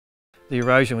the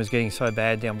erosion was getting so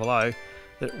bad down below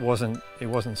that it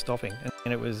wasn't stopping.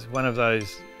 And it was one of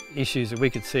those issues that we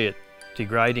could see it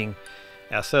degrading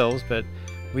ourselves, but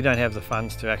we don't have the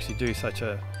funds to actually do such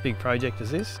a big project as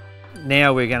this.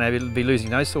 Now we're going to be losing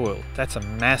no soil. That's a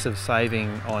massive saving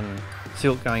on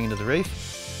silt going into the reef.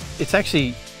 It's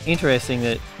actually interesting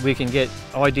that we can get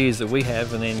ideas that we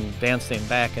have and then bounce them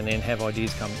back and then have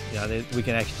ideas come, we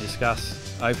can actually discuss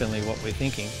openly what we're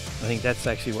thinking. I think that's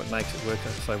actually what makes it work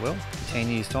so well. In 10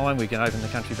 years' time we can open the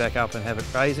country back up and have it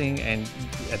grazing, and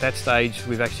at that stage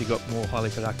we've actually got more highly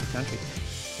productive country.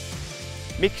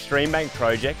 Mick's Streambank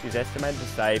project is estimated to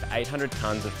save 800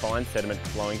 tonnes of fine sediment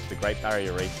flowing to the Great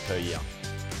Barrier Reef per year.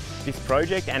 This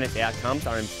project and its outcomes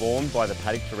are informed by the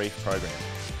Paddock to Reef program.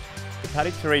 The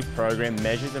Paddock to Reef program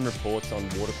measures and reports on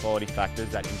water quality factors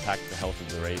that impact the health of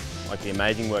the reef, like the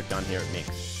amazing work done here at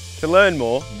Mick's. To learn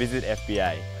more, visit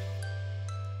FBA.